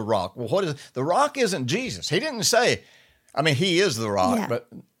on the rock. Well, the rock isn't Jesus. He didn't say, he is the rock, but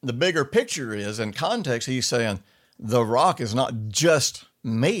the bigger picture is, in context, he's saying the rock is not just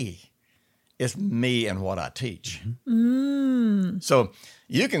me. It's me and what I teach. Mm-hmm. So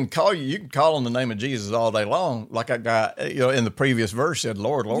you can call on the name of Jesus all day long, like that guy, in the previous verse said,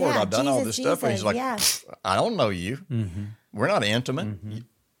 Lord, Lord, I've done all this stuff. And he's like, I don't know you. Mm-hmm. We're not intimate. Mm-hmm.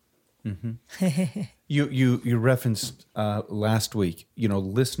 Mm-hmm. You referenced last week,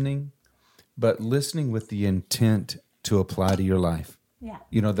 listening, but listening with the intent to apply to your life. Yeah.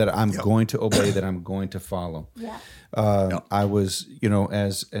 That I'm going to obey, that I'm going to follow. Yeah. I was,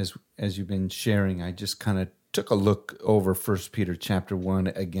 as you've been sharing, I just kind of took a look over 1 Peter chapter 1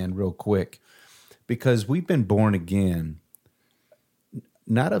 again real quick, because we've been born again,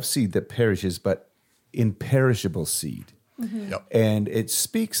 not of seed that perishes, but imperishable seed. Mm-hmm. Yep. And it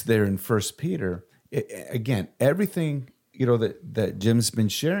speaks there in 1 Peter, again, everything, that Jim's been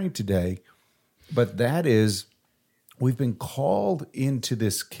sharing today, but that is, we've been called into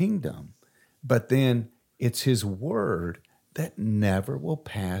this kingdom, but then it's his word that never will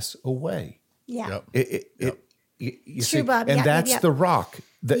pass away. Yeah. You True, see, Bob. and that's the rock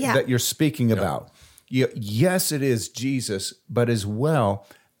that you're speaking about. Yes, it is Jesus, but as well,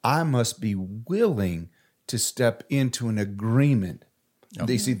 I must be willing to step into an agreement.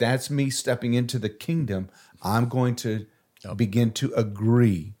 You see, that's me stepping into the kingdom. I'm going to begin to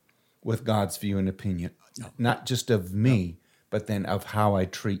agree with God's view and opinion, not just of me, but then of how I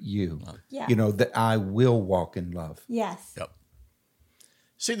treat you. Yeah. That I will walk in love. Yes. Yep.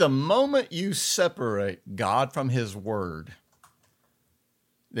 See, the moment you separate God from his word,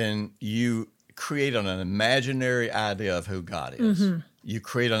 then you create an imaginary idea of who God is. You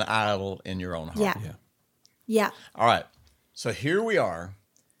create an idol in your own heart. Yeah. All right. So here we are.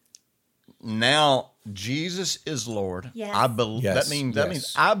 Now Jesus is Lord. Yes. I believe Yes. that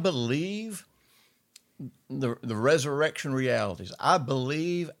means I believe the resurrection realities. I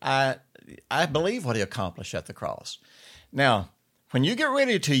believe what he accomplished at the cross. Now, when you get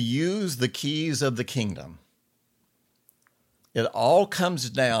ready to use the keys of the kingdom, it all comes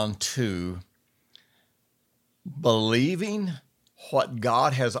down to believing what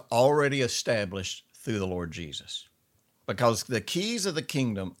God has already established through the Lord Jesus. Because the keys of the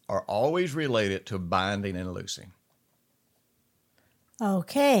kingdom are always related to binding and loosing.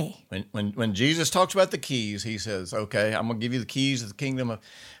 Okay. When Jesus talks about the keys, he says, okay, I'm going to give you the keys of the kingdom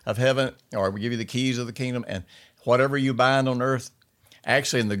of heaven, or we give you the keys of the kingdom, and whatever you bind on earth,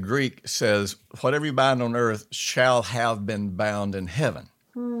 actually in the Greek says, whatever you bind on earth shall have been bound in heaven.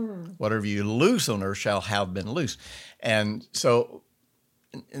 Whatever you loose on earth shall have been loose. And so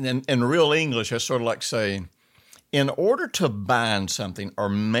in real English, it's sort of like saying, in order to bind something or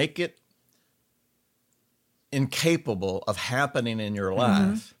make it incapable of happening in your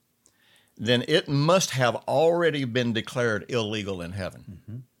life, then it must have already been declared illegal in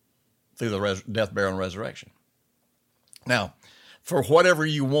heaven through the death, burial, and resurrection. Now, for whatever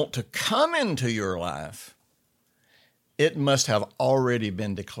you want to come into your life, it must have already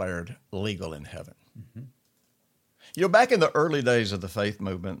been declared legal in heaven. Back in the early days of the faith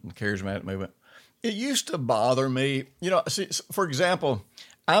movement and the charismatic movement, it used to bother me. See, for example,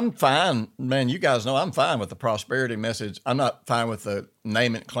 I'm fine, man, you guys know I'm fine with the prosperity message. I'm not fine with the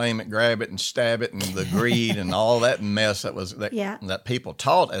name it, claim it, grab it, and stab it, and the greed and all that mess that people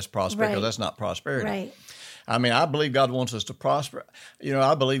taught as prosperity, because that's not prosperity. Right. I mean, I believe God wants us to prosper.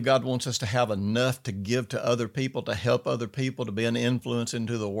 I believe God wants us to have enough to give to other people, to help other people, to be an influence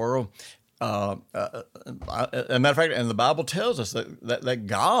into the world. As a matter of fact, and the Bible tells us that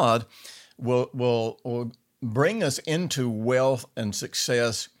God will bring us into wealth and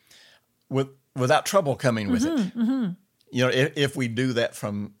success without trouble coming with it. If we do that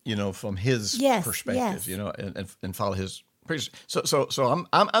from His perspective, and follow His precepts. So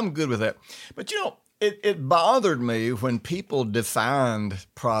I'm good with that. But it bothered me when people defined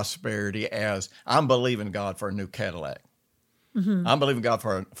prosperity as, I'm believing God for a new Cadillac. I'm believing God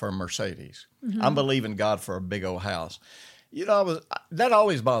for a Mercedes. I'm believing God for a big old house. That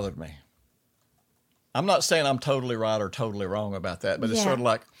always bothered me. I'm not saying I'm totally right or totally wrong about that, but it's sort of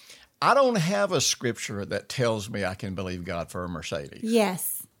like, I don't have a scripture that tells me I can believe God for a Mercedes.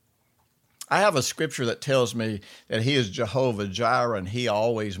 Yes. I have a scripture that tells me that He is Jehovah Jireh and He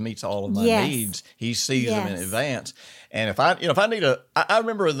always meets all of my needs. He sees them in advance. And if I need I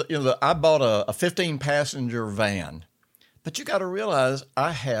remember I bought a 15-passenger van, but you got to realize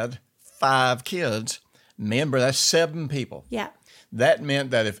I had 5 kids. Remember, that's 7 people. Yeah. That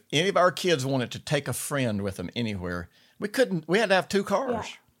meant that if any of our kids wanted to take a friend with them anywhere, we had to have 2 cars. Yeah.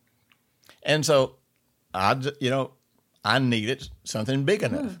 And so I needed something big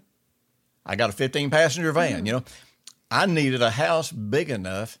enough. I got a 15-passenger van, I needed a house big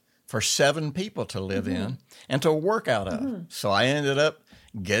enough for 7 people to live in and to work out of. So I ended up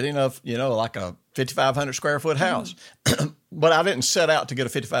getting like a 5,500 square foot house. But I didn't set out to get a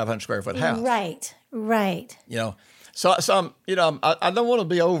 5,500 square foot house. Right. So I'm, I don't want to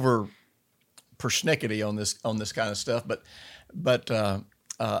be over persnickety on this kind of stuff, but God,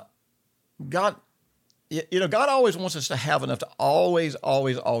 God always wants us to have enough to always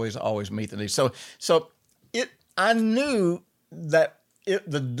meet the needs. So I knew that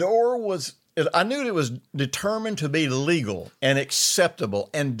the door was. I knew it was determined to be legal and acceptable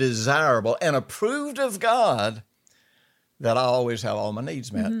and desirable and approved of God, that I always have all my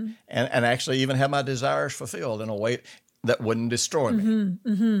needs met and actually even have my desires fulfilled in a way that wouldn't destroy me.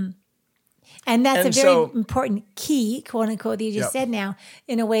 And that's a very important key, quote unquote, that you just said now,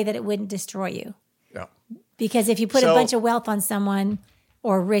 in a way that it wouldn't destroy you. Yeah. Because if you put a bunch of wealth on someone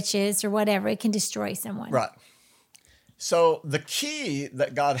or riches or whatever, it can destroy someone. Right. So the key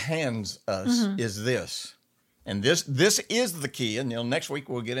that God hands us is this. And this is the key. And next week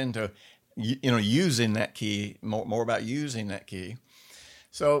we'll get into using that key, more about using that key.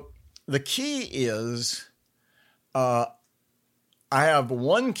 So the key is I have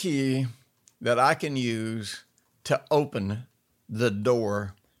one key that I can use to open the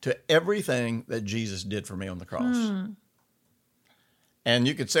door to everything that Jesus did for me on the cross. And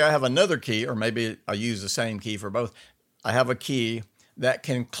you could say I have another key, or maybe I use the same key for both. I have a key that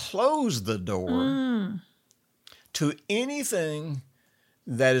can close the door to anything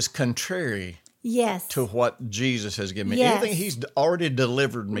that is contrary to what Jesus has given me. Anything he's already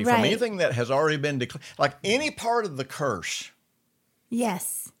delivered me from, anything that has already been declared. Like any part of the curse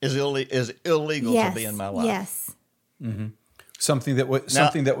is illegal to be in my life. Yes. Mm-hmm. Something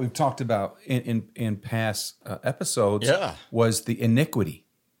that we've talked about in past episodes was the iniquity.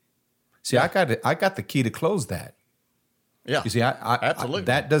 See, I got the key to close that. Yeah, you see, absolutely.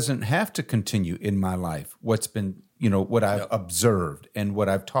 That doesn't have to continue in my life. What's been, what I've observed and what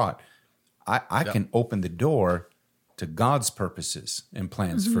I've taught, I can open the door to God's purposes and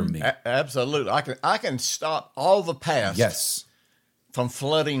plans for me. Absolutely, I can stop all the past. From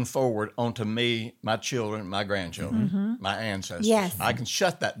flooding forward onto me, my children, my grandchildren, my ancestors. Yes. I can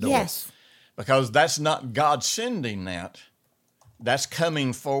shut that door because that's not God sending that. That's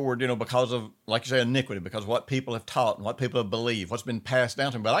coming forward, because of, like you say, iniquity, because of what people have taught and what people have believed, what's been passed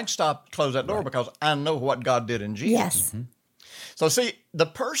down to them. But I can close that door because I know what God did in Jesus. Yes. So see, the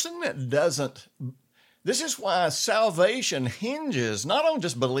person that doesn't, this is why salvation hinges not on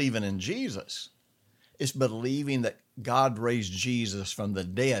just believing in Jesus. It's believing that God raised Jesus from the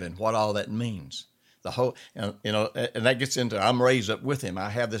dead and what all that means. The whole, and that gets into, I'm raised up with him. I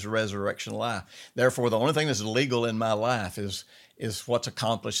have this resurrection life. Therefore, the only thing that's legal in my life is what's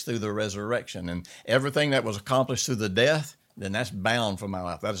accomplished through the resurrection. And everything that was accomplished through the death, then that's bound for my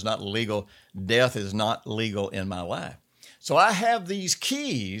life. That is not legal. Death is not legal in my life. So I have these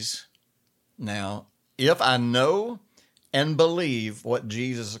keys now, if I know and believe what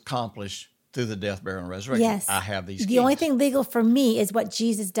Jesus accomplished through the death, burial, and resurrection. Yes. I have these keys. The only thing legal for me is what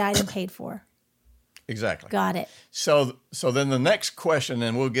Jesus died and paid for. Exactly. Got it. So then the next question,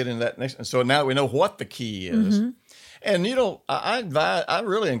 and we'll get into that next. So now we know what the key is. And, I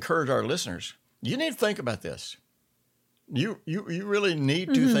really encourage our listeners, you need to think about this. You really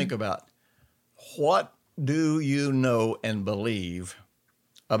need to think about, what do you know and believe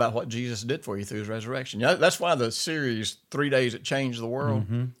about what Jesus did for you through his resurrection? That's why the series 3 Days That Changed the World,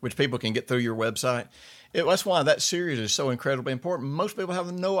 which people can get through your website, that's why that series is so incredibly important. Most people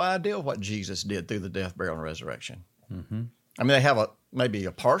have no idea what Jesus did through the death, burial, and resurrection. I mean, they have maybe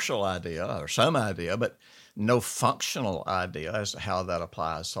a partial idea or some idea, but no functional idea as to how that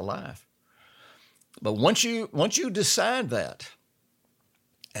applies to life. But once you decide that,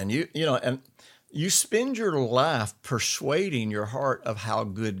 and you spend your life persuading your heart of how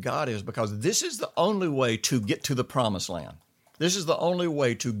good God is, because this is the only way to get to the promised land. This is the only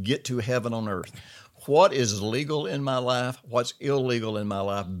way to get to heaven on earth. What is legal in my life? What's illegal in my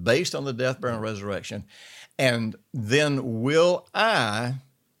life based on the death, burial, and resurrection? And then will I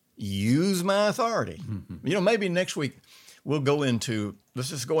use my authority? Maybe next week let's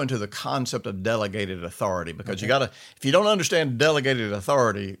just go into the concept of delegated authority, because if you don't understand delegated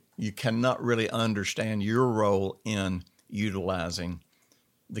authority, you cannot really understand your role in utilizing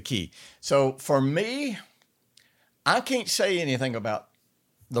the key. So for me, I can't say anything about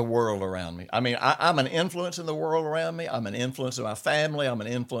the world around me. I mean, I'm an influence in the world around me. I'm an influence in my family. I'm an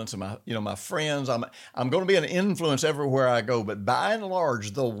influence in my friends. I'm going to be an influence everywhere I go. But by and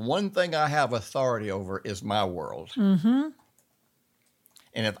large, the one thing I have authority over is my world. And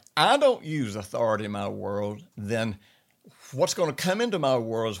if I don't use authority in my world, then what's going to come into my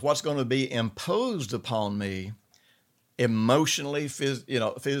world is what's going to be imposed upon me emotionally,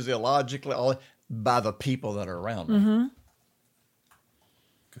 physiologically, by the people that are around me.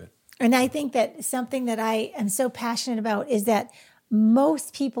 And I think that something that I am so passionate about is that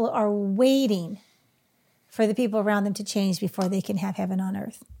most people are waiting for the people around them to change before they can have heaven on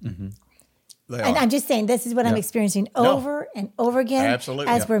earth. And I'm just saying, this is what I'm experiencing over and over again. Absolutely.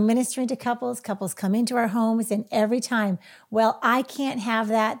 As we're ministering to couples come into our homes, and every time, I can't have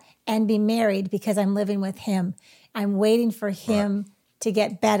that and be married because I'm living with him. I'm waiting for him to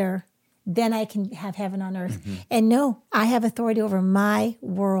get better. Then I can have heaven on earth. And no, I have authority over my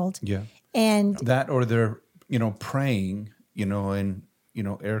world. Yeah. And that, or they're, praying, in,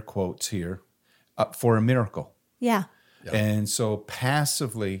 air quotes here, for a miracle. Yeah. And so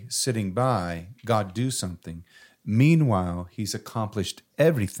passively sitting by, God do something. Meanwhile, he's accomplished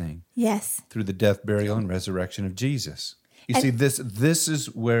everything. Yes. Through the death, burial, and resurrection of Jesus. You see, this is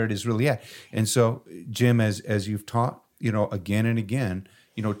where it is really at. And so, Jim, as you've taught, again and again,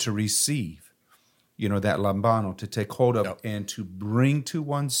 to receive, that lambano, to take hold of and to bring to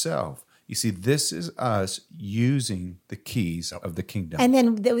oneself. You see, this is us using the keys of the kingdom. And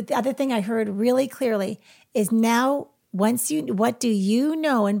then the other thing I heard really clearly is now, what do you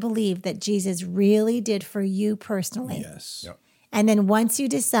know and believe that Jesus really did for you personally? Yes. Yep. And then once you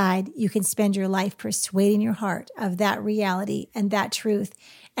decide, you can spend your life persuading your heart of that reality and that truth,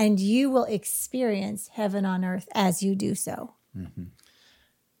 and you will experience heaven on earth as you do so.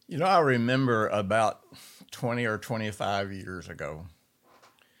 Mm-hmm. I remember about 20 or 25 years ago,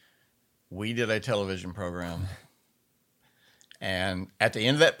 we did a television program. And at the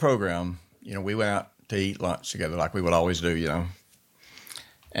end of that program, we went out to eat lunch together like we would always do,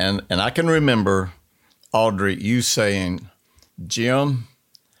 And I can remember, Audrey, you saying, Jim,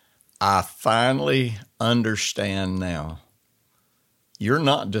 I finally understand now. You're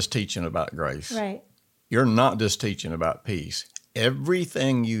not just teaching about grace. Right. You're not just teaching about peace.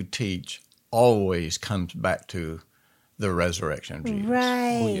 Everything you teach always comes back to the resurrection of Jesus.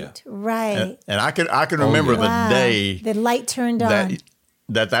 Right, right. And I can remember the day the light turned on.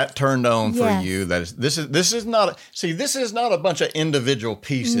 That turned on for you. This is not a bunch of individual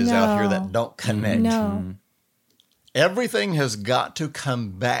pieces out here that don't connect. No. Everything has got to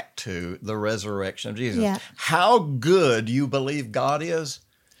come back to the resurrection of Jesus. Yeah. How good you believe God is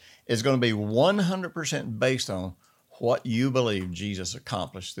going to be 100% based on what you believe Jesus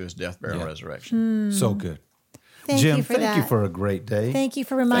accomplished through his death, burial, and resurrection. So good. Jim, thank you for a great day. Thank you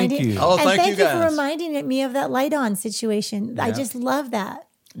for reminding me. Thank you for reminding me of that light on situation. Yeah. I just love that.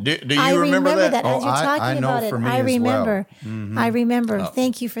 Do you remember that? As you're talking about it, I remember. Well. Mm-hmm. I remember.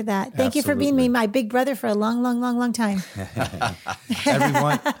 Thank you for that. Thank you for being my big brother for a long, long, long, long time.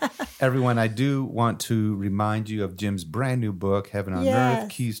 Everyone, I do want to remind you of Jim's brand new book, Heaven on Earth,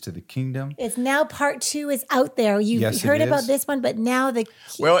 Keys to the Kingdom. It's now part 2 is out there. You've heard about this one, but now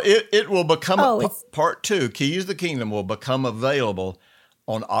it will become part 2. Keys to the Kingdom will become available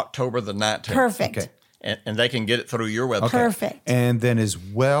on October the 19th. Perfect. Okay. And they can get it through your website. Okay. Perfect. And then as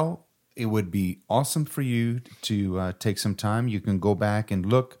well, it would be awesome for you to take some time. You can go back and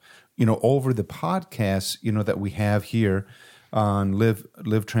look, over the podcasts, that we have here on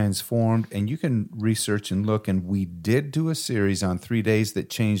Live Transformed, and you can research and look. And we did do a series on 3 days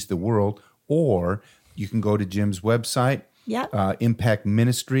that changed the world. Or you can go to Jim's website, Impact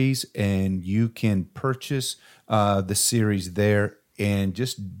Ministries, and you can purchase the series there and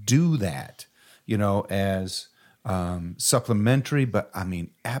just do that. As supplementary, but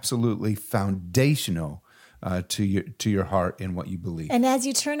absolutely foundational to your heart and what you believe. And as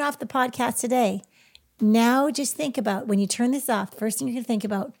you turn off the podcast today, now just think about, when you turn this off, first thing you can think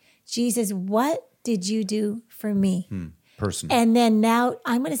about, Jesus, what did you do for me? Personally. And then now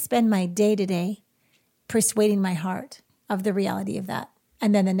I'm going to spend my day today persuading my heart of the reality of that.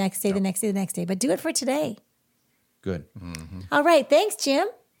 And then the next day, the next day, the next day. But do it for today. Good. Mm-hmm. All right. Thanks, Jim.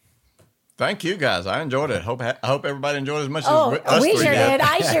 Thank you, guys. I enjoyed it. I hope everybody enjoyed it as much as us we three sure did.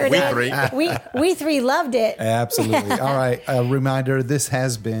 I sure did. We three loved it. Absolutely. All right. A reminder, this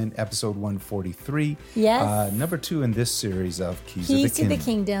has been episode 143. Yes. Number 2 in this series of Keys to the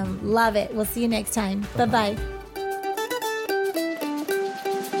Kingdom. Love it. We'll see you next time. Bye-bye.